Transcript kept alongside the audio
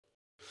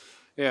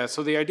Yeah,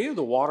 so the idea of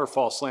the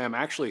Waterfall Slam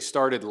actually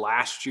started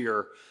last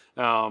year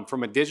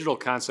from a digital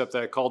concept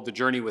that I called The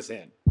Journey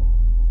Within.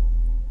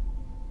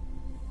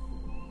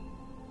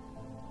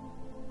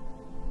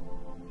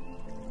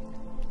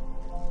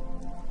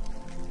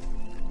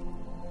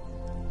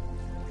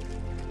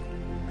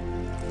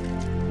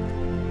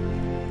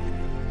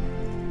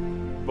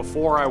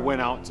 Before I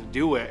went out to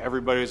do it,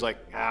 everybody was like,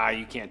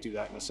 you can't do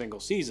that in a single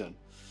season.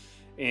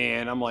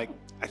 And I'm like,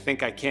 I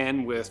think I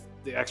can with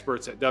the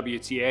experts at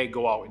WTA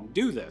go out and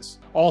do this.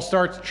 All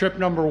starts trip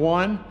number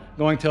 1,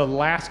 going to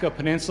Alaska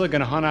Peninsula,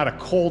 gonna hunt out of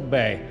Cold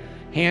Bay.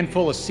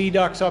 Handful of sea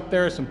ducks up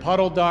there, some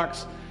puddle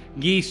ducks,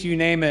 geese, you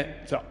name it.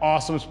 It's an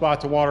awesome spot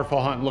to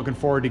waterfowl hunt. Looking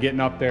forward to getting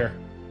up there.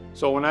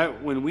 So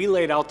when we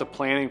laid out the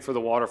planning for the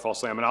Waterfall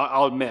Slam, and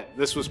I'll admit,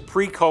 this was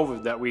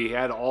pre-COVID that we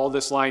had all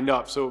this lined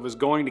up. So it was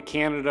going to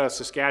Canada,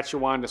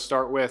 Saskatchewan to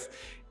start with.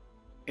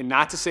 And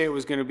not to say it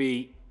was gonna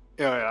be,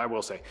 I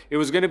will say, it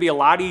was gonna be a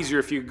lot easier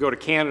if you could go to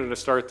Canada to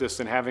start this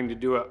than having to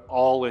do it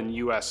all in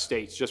US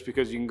states. Just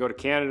because you can go to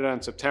Canada in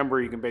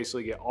September, you can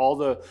basically get all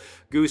the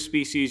goose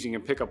species, you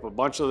can pick up a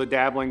bunch of the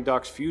dabbling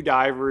ducks, few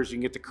divers, you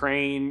can get the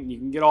crane, you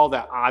can get all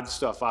that odd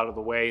stuff out of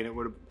the way, and it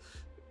would have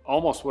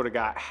almost would have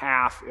got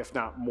half, if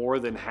not more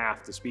than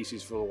half, the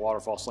species for the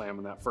Waterfall Slam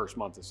in that first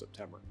month of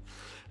September.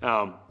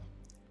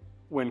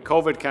 When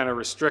COVID kind of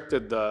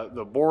restricted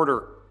the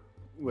border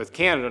with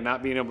Canada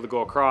not being able to go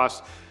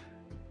across,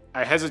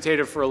 I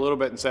hesitated for a little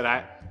bit and said,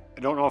 I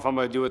don't know if I'm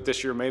going to do it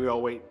this year. Maybe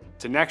I'll wait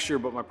to next year.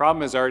 But my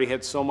problem is I already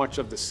had so much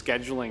of the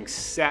scheduling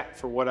set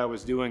for what I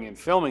was doing and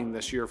filming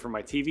this year for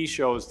my TV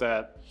shows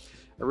that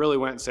I really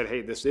went and said,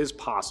 hey, this is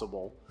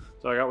possible.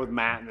 So I got with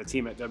Matt and the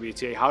team at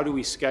WTA, how do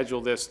we schedule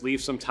this,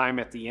 leave some time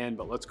at the end,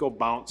 but let's go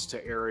bounce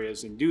to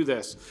areas and do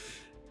this.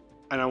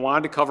 And I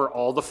wanted to cover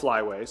all the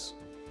flyways,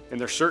 and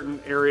there's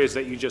certain areas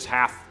that you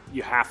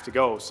have to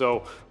go.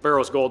 So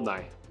Barrow's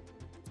Goldeneye,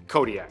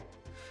 Kodiak,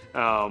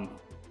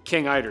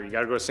 King Eider, you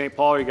gotta go to St.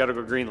 Paul, or you gotta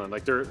go to Greenland.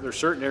 Like there's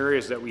certain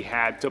areas that we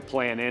had to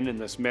plan in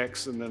this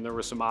mix, and then there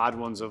were some odd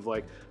ones of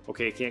like,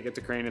 okay, you can't get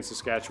the crane in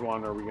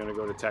Saskatchewan, or are we gonna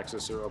go to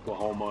Texas or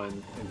Oklahoma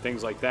and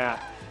things like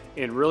that.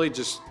 And really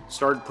just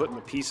started putting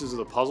the pieces of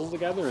the puzzle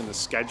together and the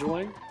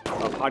scheduling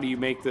of how do you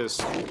make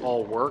this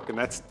all work. And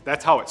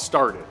that's how it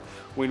started.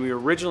 When we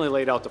originally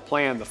laid out the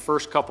plan, the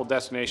first couple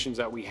destinations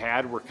that we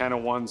had were kind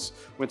of ones,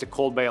 went to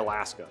Cold Bay,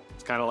 Alaska.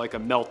 It's kind of like a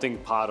melting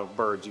pot of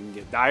birds. You can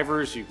get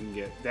divers, you can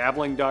get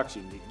dabbling ducks,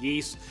 you can get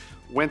geese.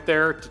 Went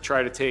there to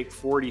try to take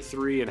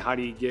 43 and how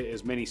do you get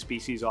as many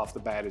species off the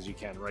bat as you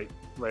can right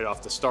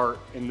off the start.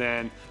 And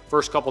then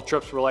first couple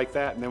trips were like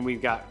that, and then we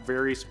got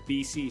very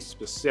species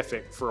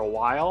specific for a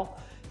while.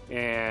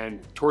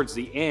 And towards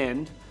the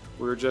end,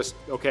 we were just,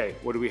 okay,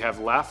 what do we have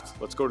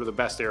left? Let's go to the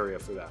best area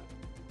for that,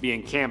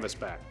 being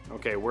canvasback.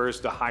 Okay, where's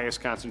the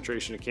highest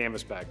concentration of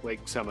canvasback?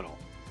 Lake Seminole.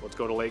 Let's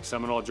go to Lake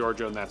Seminole,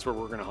 Georgia, and that's where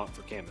we're gonna hunt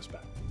for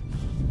canvasback.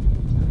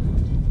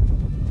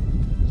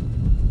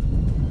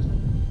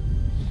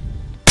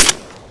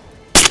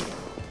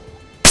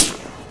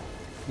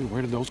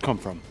 Where did those come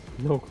from?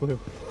 No clue.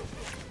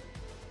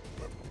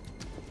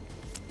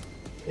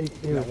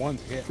 That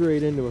one's hit.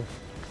 Straight into us.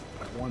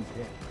 That one's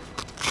hit.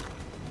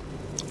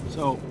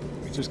 So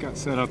we just got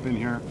set up in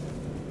here.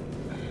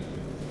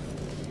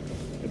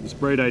 Had this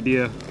bright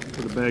idea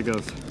for the bag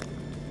of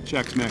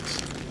Chex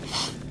Mix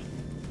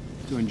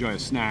to enjoy a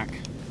snack.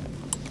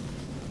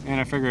 And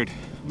I figured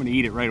I'm gonna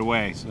eat it right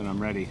away so that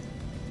I'm ready.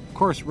 Of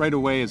course, right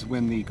away is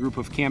when the group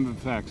of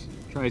canvasbacks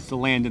tries to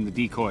land in the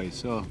decoys,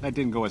 so that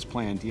didn't go as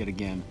planned yet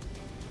again.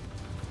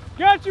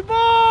 Got your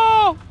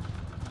ball!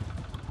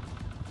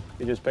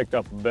 He just picked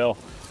up a bill.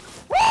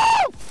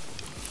 Woo!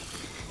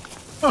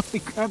 Holy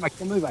crap, I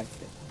can't believe I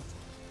did.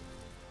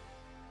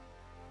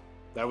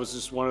 That was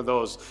just one of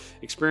those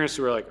experiences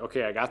where like,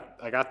 okay, I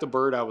got the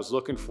bird I was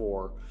looking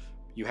for.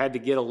 You had to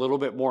get a little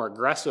bit more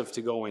aggressive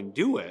to go and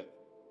do it.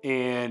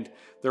 And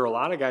there were a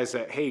lot of guys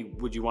that, hey,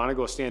 would you want to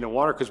go stand in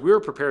water? Because we were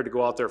prepared to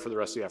go out there for the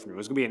rest of the afternoon. It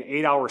was going to be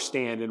an 8-hour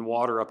stand in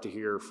water up to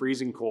here,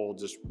 freezing cold,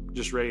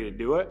 just ready to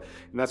do it.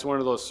 And that's one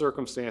of those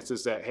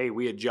circumstances that, hey,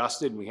 we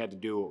adjusted and we had to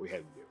do what we had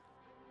to do.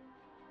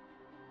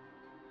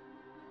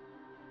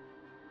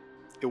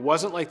 It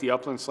wasn't like the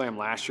Upland Slam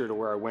last year to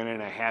where I went in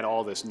and I had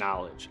all this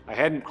knowledge. I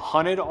hadn't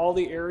hunted all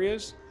the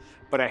areas,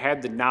 but I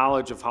had the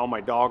knowledge of how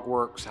my dog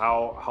works,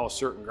 how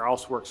certain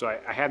grouse work, so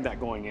I had that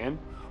going in.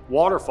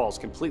 Waterfowl is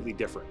completely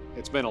different.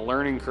 It's been a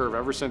learning curve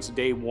ever since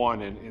day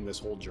one in this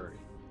whole journey.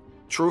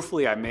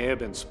 Truthfully, I may have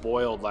been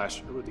spoiled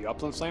last year with the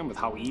Upland Slam with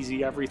how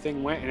easy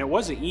everything went, and it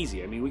wasn't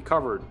easy. I mean, we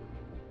covered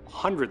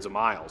hundreds of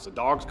miles. The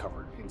dogs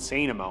covered an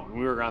insane amount, and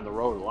we were on the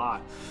road a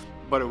lot.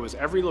 But it was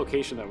every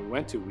location that we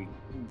went to,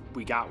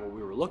 we got what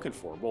we were looking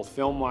for, both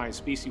film-wise,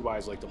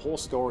 species-wise, like the whole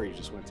story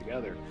just went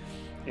together.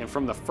 And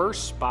from the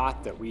first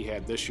spot that we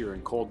had this year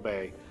in Cold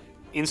Bay,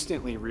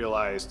 instantly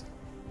realized,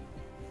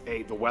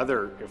 hey, the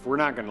weather, if we're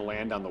not gonna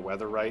land on the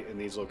weather right in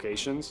these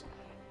locations,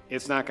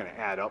 it's not gonna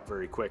add up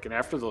very quick. And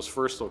after those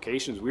first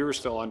locations, we were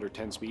still under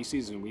 10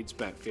 species and we'd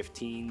spent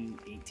 15,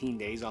 18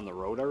 days on the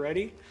road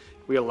already.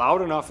 We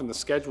allowed enough in the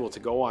schedule to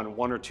go on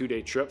 1 or 2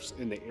 day trips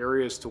in the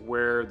areas to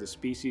where the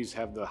species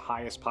have the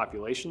highest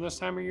population this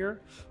time of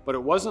year, but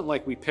it wasn't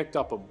like we picked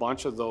up a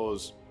bunch of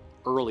those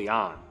early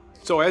on.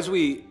 So as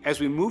we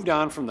moved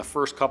on from the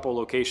first couple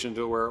locations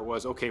to where it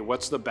was, okay,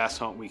 what's the best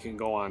hunt we can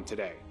go on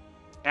today?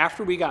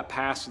 After we got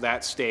past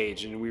that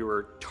stage and we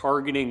were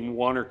targeting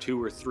 1 or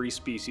 2 or 3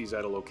 species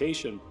at a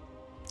location,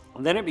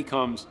 then it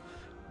becomes,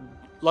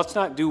 let's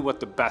not do what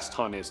the best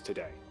hunt is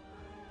today.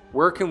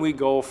 Where can we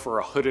go for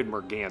a hooded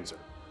merganser?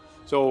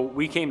 So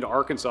we came to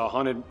Arkansas,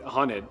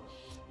 hunted,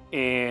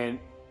 and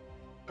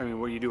I mean,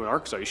 what do you do in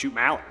Arkansas? You shoot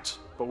mallards.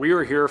 But we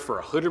were here for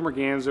a hooded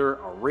merganser,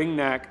 a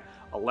ringneck,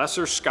 a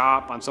lesser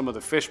scaup on some of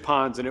the fish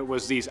ponds, and it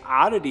was these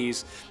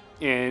oddities.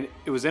 And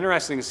it was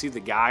interesting to see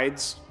the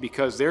guides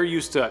because they're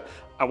used to,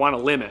 I want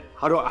to limit.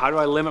 How do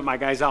I limit my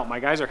guys out? My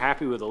guys are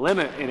happy with a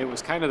limit, and it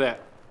was kind of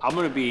that, I'm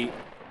going to be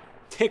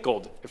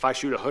tickled if I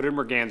shoot a hooded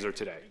merganser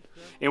today.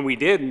 And we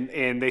did,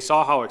 and they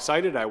saw how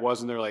excited I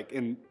was, and they're like,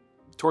 and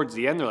towards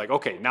the end, they're like,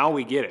 okay, now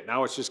we get it.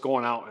 Now it's just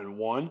going out and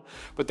one.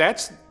 But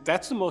that's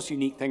the most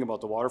unique thing about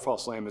the Waterfowl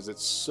Slam is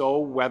it's so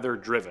weather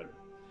driven.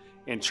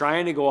 And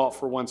trying to go out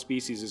for one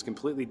species is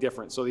completely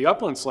different. So the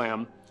Upland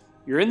Slam,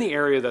 you're in the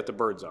area that the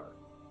birds are.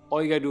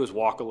 All you gotta do is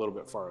walk a little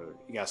bit farther.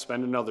 You gotta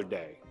spend another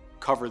day,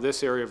 cover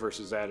this area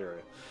versus that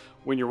area.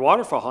 When you're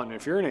waterfowl hunting,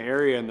 if you're in an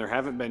area and there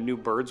haven't been new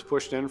birds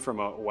pushed in from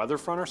a weather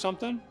front or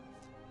something,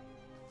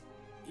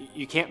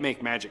 you can't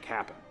make magic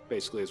happen,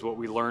 basically, is what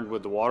we learned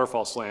with the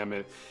Waterfowl Slam.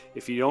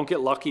 If you don't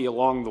get lucky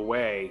along the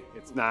way,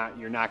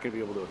 you're not gonna be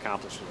able to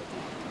accomplish it.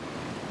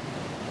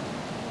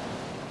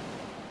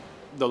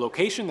 The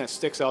location that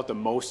sticks out the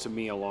most to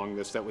me along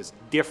this that was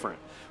different,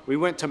 we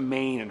went to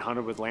Maine and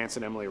hunted with Lance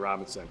and Emily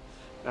Robinson.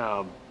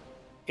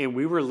 And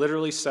we were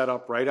literally set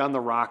up right on the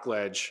rock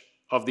ledge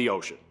of the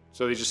ocean.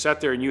 So they just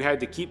sat there and you had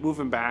to keep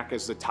moving back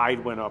as the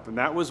tide went up. And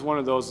that was one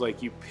of those,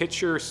 like, you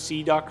picture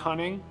sea duck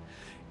hunting,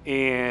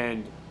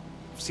 and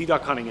sea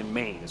duck hunting in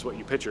Maine is what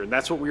you picture. And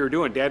that's what we were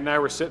doing. Dad and I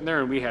were sitting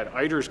there and we had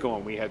eiders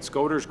going, we had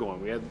scoters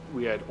going,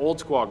 we had old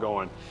squaw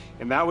going.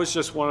 And that was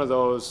just one of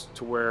those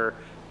to where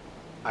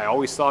I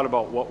always thought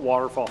about what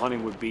waterfowl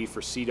hunting would be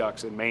for sea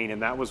ducks in Maine.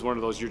 And that was one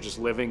of those, you're just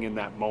living in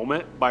that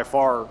moment. By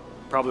far,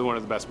 probably one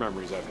of the best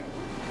memories I've had.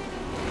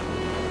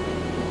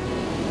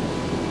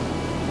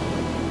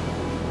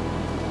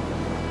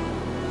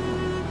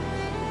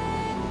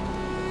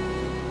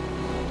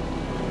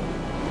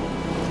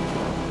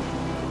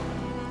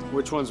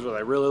 Which ones was I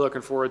really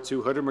looking forward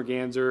to? Hooded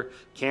merganser,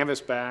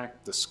 canvasback,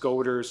 the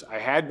scoters. I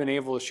had been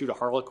able to shoot a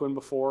harlequin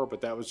before, but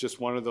that was just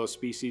one of those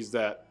species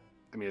that,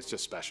 I mean, it's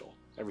just special.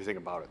 Everything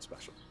about it's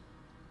special.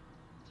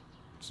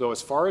 So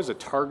as far as a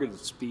targeted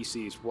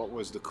species, what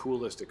was the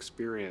coolest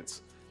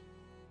experience?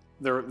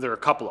 There are a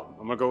couple of them.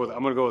 I'm gonna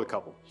go with a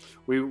couple.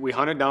 We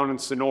hunted down in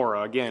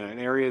Sonora, again, an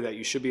area that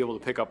you should be able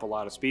to pick up a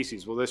lot of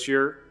species. Well, this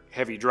year,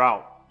 heavy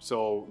drought.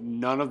 So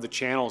none of the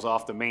channels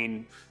off the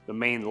main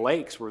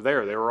lakes were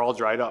there. They were all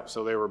dried up.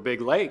 So they were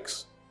big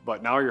lakes,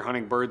 but now you're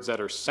hunting birds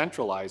that are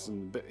centralized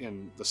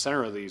in the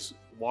center of these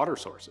water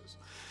sources.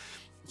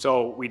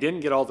 So we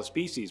didn't get all the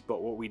species,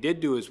 but what we did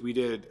do is we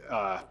did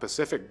a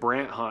Pacific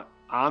brant hunt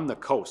on the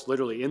coast,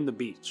 literally on the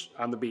beach.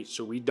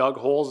 So we dug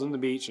holes in the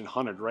beach and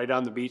hunted right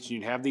on the beach, and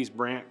you'd have these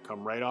brant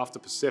come right off the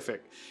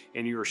Pacific,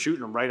 and you were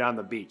shooting them right on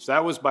the beach.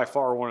 That was by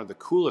far one of the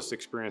coolest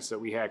experiences that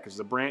we had, because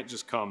the brant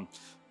just come,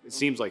 it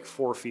seems like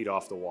 4 feet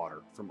off the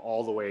water from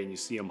all the way, and you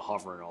see them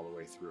hovering all the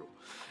way through.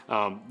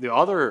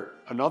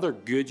 Another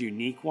good,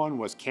 unique one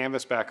was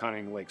canvasback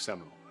hunting Lake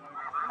Seminole.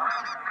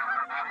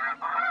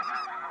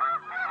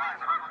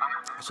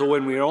 So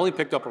when we only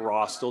picked up a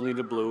raw, still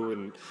needed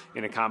blue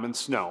and a common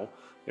snow,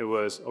 it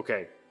was,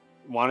 okay,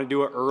 want to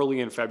do it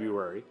early in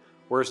February.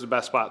 Where's the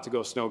best spot to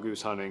go snow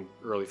goose hunting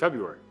early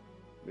February?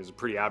 It's a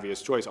pretty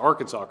obvious choice,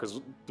 Arkansas,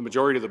 because the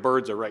majority of the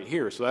birds are right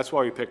here. So that's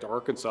why we picked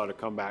Arkansas to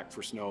come back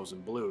for snows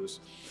and blues.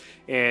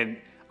 And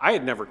I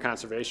had never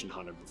conservation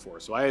hunted before,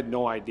 so I had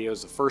no idea. It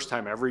was the first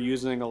time ever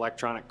using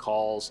electronic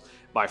calls,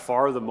 by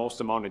far the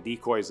most amount of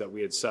decoys that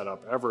we had set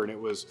up ever. And it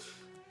was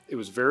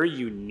very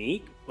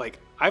unique. Like,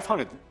 I've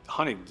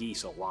hunted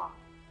geese a lot.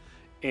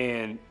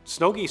 And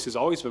snow geese has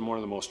always been one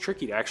of the most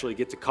tricky to actually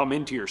get to come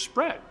into your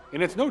spread.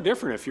 And it's no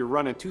different if you're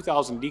running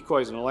 2,000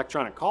 decoys and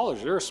electronic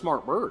callers. They're a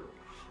smart bird.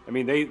 I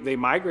mean, they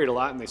migrate a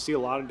lot and they see a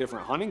lot of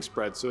different hunting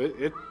spreads. So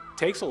it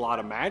takes a lot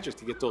of magic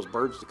to get those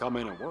birds to come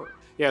in and work.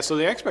 Yeah, so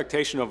the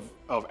expectation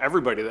of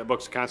everybody that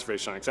books a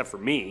conservation hunt, except for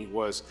me,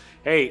 was,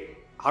 hey,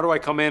 how do I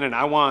come in and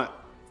I want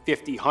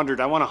 50, 100,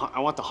 I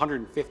want the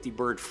 150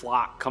 bird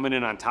flock coming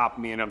in on top of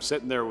me, and I'm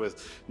sitting there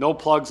with no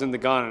plugs in the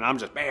gun, and I'm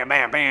just bam,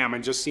 bam, bam,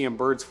 and just seeing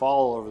birds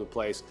fall all over the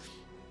place.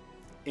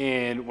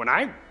 And when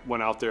I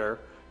went out there,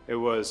 it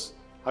was,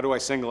 how do I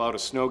single out a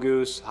snow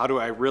goose? How do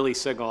I really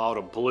single out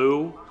a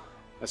blue?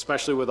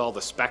 Especially with all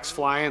the specks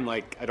flying,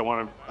 like I don't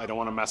want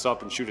to mess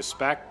up and shoot a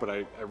speck, but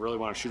I really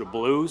want to shoot a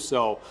blue.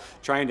 So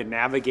trying to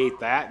navigate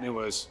that, and it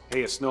was,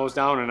 hey, it snows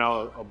down and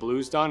now a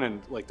blue's done,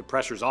 and like the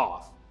pressure's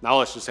off. Now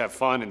let's just have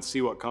fun and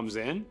see what comes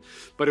in.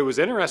 But it was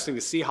interesting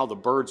to see how the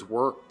birds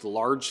work, the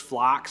large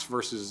flocks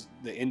versus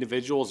the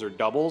individuals or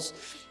doubles.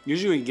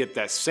 Usually you get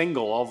that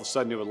single, all of a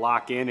sudden it would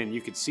lock in and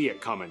you could see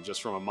it coming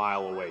just from a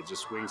mile away,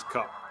 just wings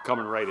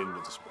coming right into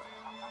the display.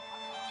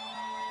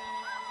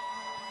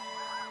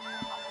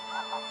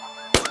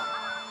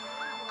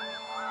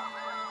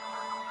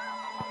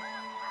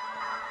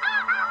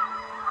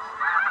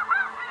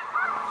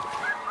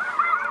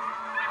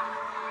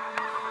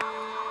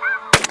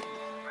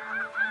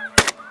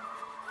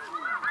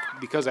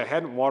 Because I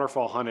hadn't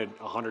waterfowl hunted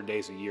 100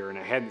 days a year and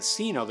I hadn't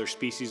seen other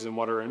species than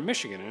what are in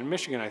Michigan. And in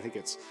Michigan, I think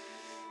I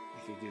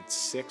did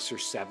 6 or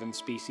 7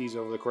 species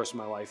over the course of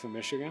my life in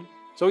Michigan.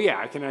 So yeah,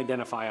 I can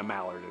identify a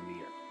mallard in the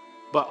year.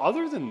 But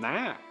other than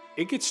that,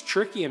 it gets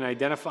tricky in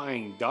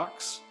identifying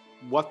ducks,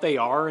 what they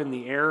are in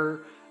the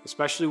air,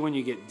 especially when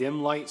you get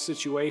dim light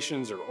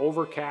situations or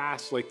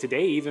overcast. Like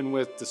today, even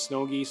with the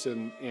snow geese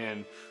and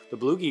the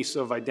blue geese,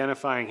 of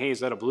identifying, hey, is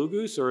that a blue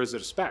goose or is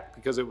it a speck?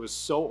 Because it was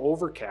so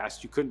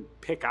overcast, you couldn't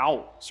pick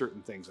out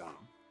certain things on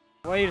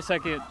them. Wait a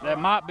second, that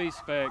might be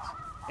specks.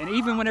 And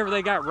even whenever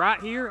they got right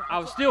here, I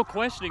was still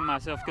questioning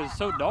myself because it's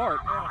so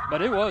dark,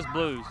 but it was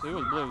blues, it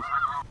was blues.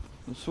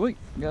 Well, sweet,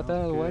 got that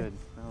out of the way. Good.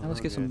 Now let's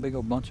get some big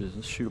old bunches.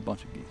 Let's shoot a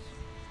bunch of geese.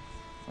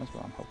 That's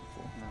what I'm hoping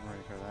for. I'm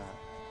ready for that.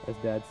 As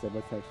Dad said,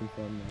 let's have some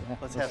fun now. Yeah,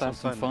 Let's let's have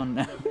some fun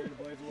now.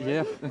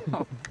 Yeah,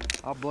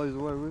 I'll blaze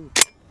away with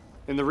it.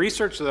 And the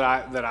research that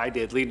I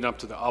did leading up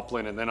to the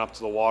upland and then up to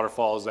the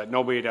waterfall is that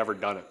nobody had ever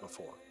done it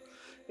before.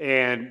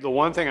 And the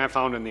one thing I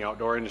found in the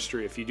outdoor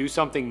industry, if you do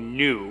something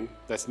new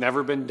that's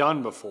never been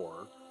done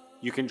before,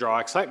 you can draw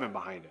excitement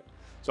behind it.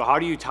 So how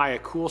do you tie a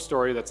cool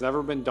story that's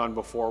never been done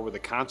before with a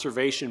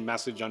conservation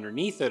message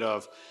underneath it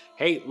of,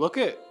 hey, look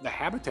at the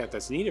habitat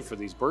that's needed for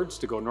these birds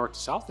to go north to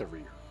south every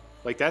year.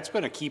 Like that's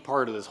been a key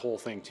part of this whole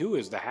thing too,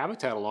 is the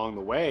habitat along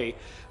the way.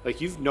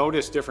 Like you've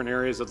noticed different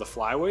areas of the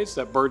flyways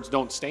that birds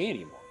don't stay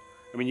anymore.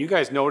 I mean, you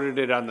guys noted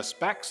it on the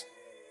specs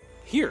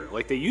here.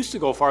 Like they used to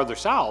go farther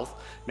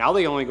south. Now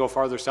they only go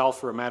farther south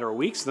for a matter of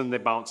weeks, then they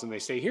bounce and they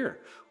stay here.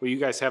 Well, you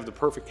guys have the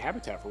perfect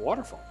habitat for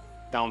waterfowl.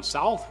 Down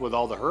south with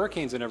all the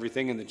hurricanes and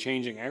everything and the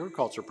changing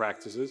agriculture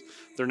practices,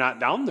 they're not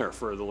down there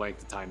for the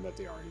length of time that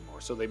they are anymore.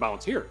 So they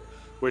bounce here,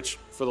 which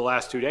for the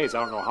last 2 days, I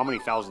don't know how many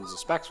thousands of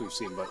specks we've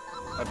seen, but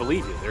I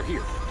believe you, they're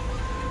here.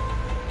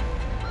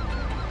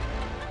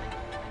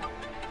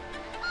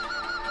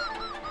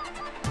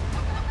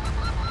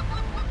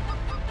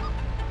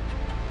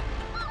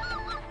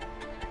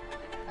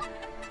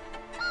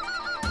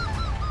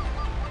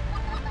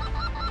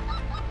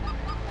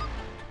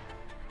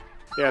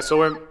 Yeah,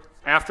 so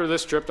after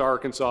this trip to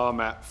Arkansas,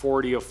 I'm at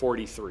 40 of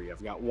 43.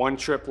 I've got 1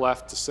 trip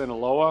left to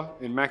Sinaloa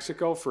in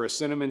Mexico for a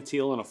cinnamon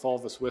teal and a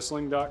fulvous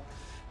whistling duck.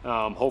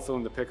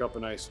 Hopefully to pick up a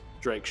nice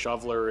Drake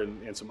shoveler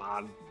and some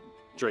odd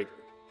Drake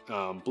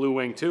blue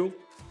wing too.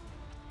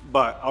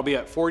 But I'll be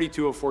at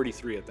 42 of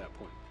 43 at that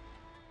point.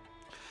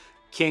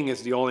 King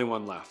is the only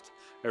one left.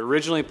 I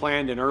originally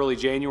planned in early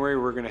January,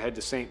 we're gonna head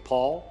to St.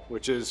 Paul,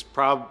 which is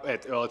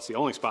it's the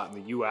only spot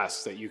in the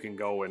US that you can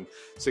go and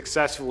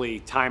successfully,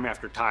 time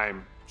after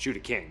time, shoot a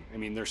king. I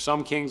mean, there's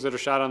some kings that are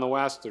shot on the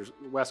West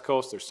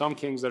Coast, there's some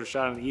kings that are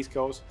shot on the East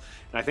Coast.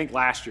 And I think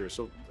last year,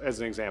 so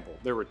as an example,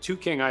 there were 2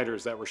 king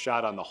eiders that were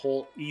shot on the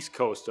whole East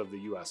Coast of the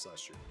US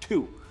last year.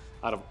 2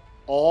 out of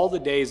all the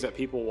days that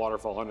people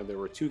waterfowl hunted, there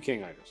were 2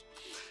 king eiders.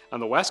 On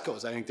the West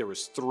Coast, I think there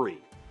was 3.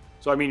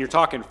 So, I mean, you're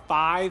talking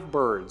 5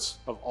 birds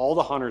of all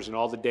the hunters and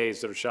all the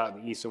days that are shot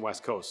in the East and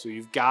West Coast. So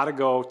you've got to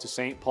go to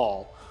St.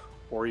 Paul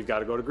or you've got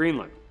to go to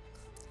Greenland.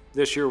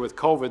 This year with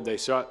COVID, they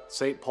shut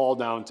St. Paul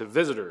down to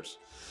visitors.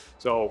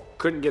 So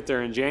couldn't get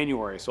there in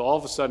January. So all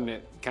of a sudden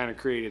it kind of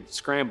created a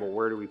scramble.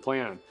 Where do we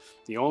plan?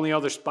 The only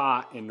other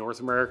spot in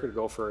North America to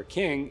go for a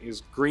king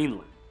is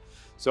Greenland.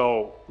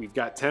 So we've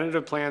got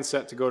tentative plans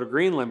set to go to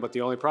Greenland, but the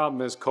only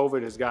problem is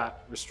COVID has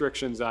got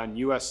restrictions on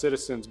US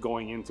citizens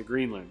going into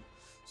Greenland.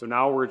 So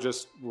now we're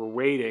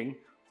waiting.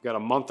 We've got a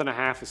month and a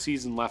half of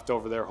season left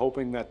over there,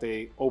 hoping that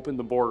they open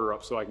the border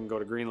up so I can go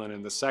to Greenland.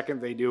 And the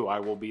second they do, I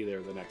will be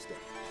there the next day.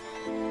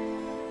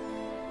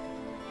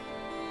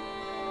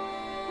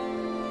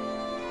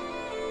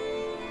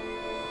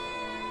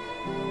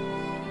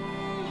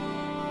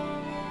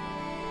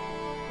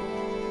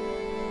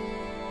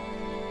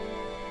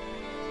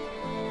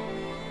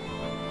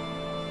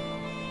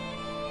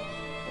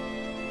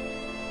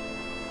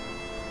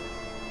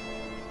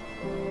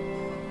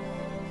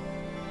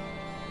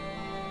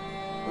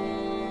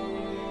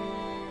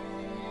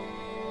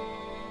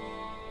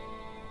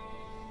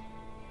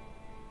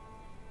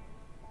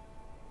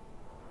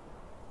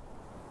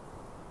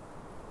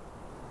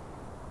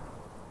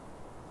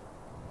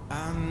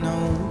 I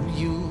know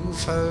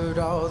you've heard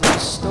all the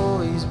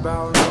stories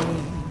about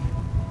me.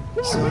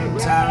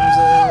 Sometimes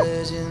a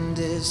legend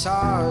is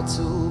hard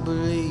to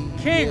believe.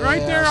 King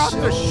right there off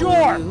the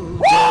shore.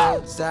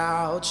 Just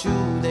how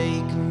true they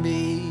can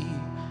be.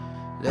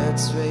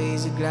 Let's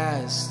raise a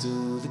glass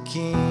to the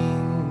king.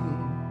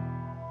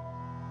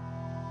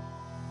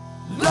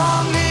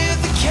 Long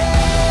live the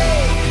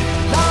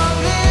king, long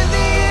live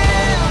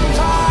the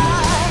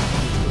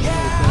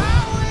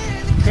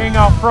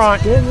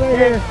front. Get right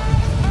here.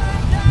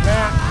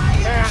 Matt,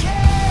 Matt.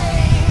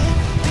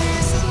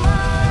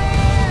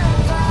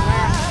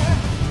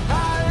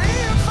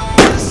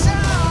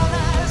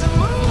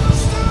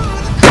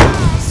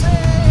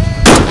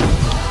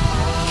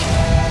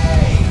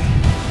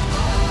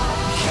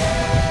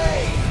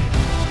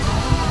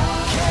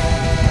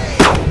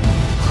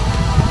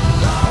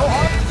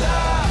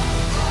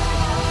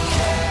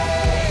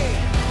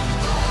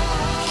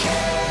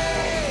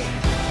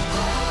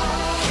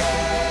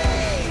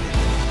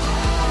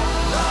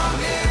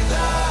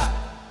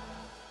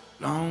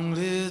 Long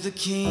live the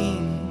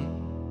king.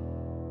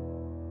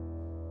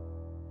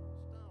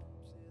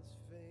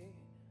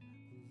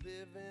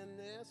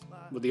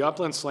 With the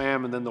Upland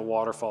Slam and then the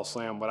Waterfowl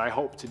Slam, what I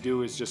hope to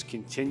do is just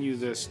continue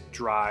this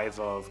drive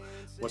of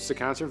what's the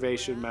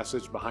conservation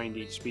message behind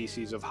each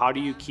species, of how do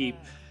you keep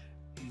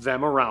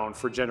them around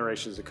for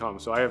generations to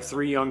come. So I have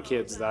 3 young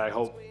kids that I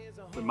hope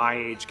at my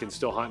age can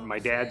still hunt, and my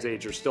dad's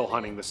age are still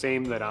hunting the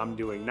same that I'm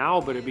doing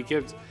now, but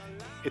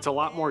it's a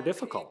lot more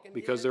difficult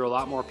because there are a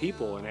lot more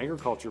people and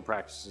agriculture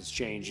practices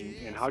change,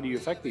 and how do you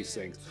affect these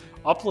things?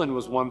 Upland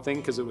was one thing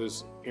because it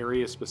was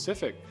area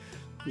specific.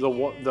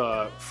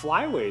 The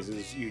flyways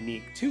is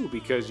unique too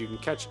because you can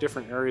catch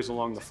different areas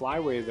along the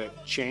flyway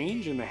that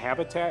change and the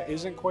habitat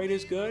isn't quite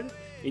as good,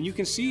 and you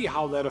can see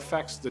how that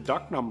affects the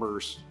duck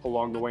numbers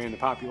along the way in the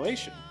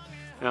population.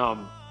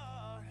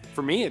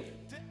 For me,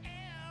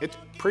 it's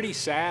pretty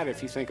sad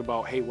if you think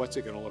about, hey, what's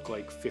it going to look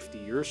like 50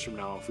 years from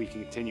now if we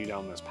continue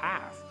down this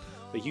path?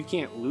 Like, you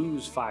can't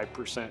lose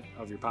 5%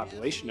 of your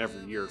population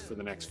every year for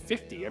the next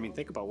 50. I mean,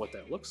 think about what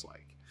that looks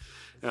like.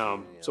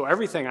 So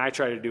everything I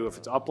try to do, if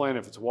it's upland,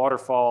 if it's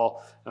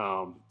waterfowl,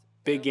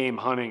 big game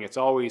hunting, it's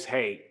always,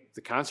 hey,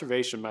 the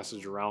conservation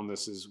message around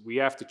this is we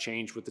have to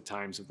change with the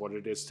times of what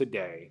it is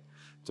today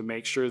to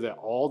make sure that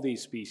all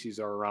these species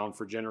are around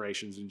for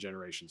generations and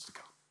generations to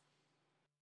come.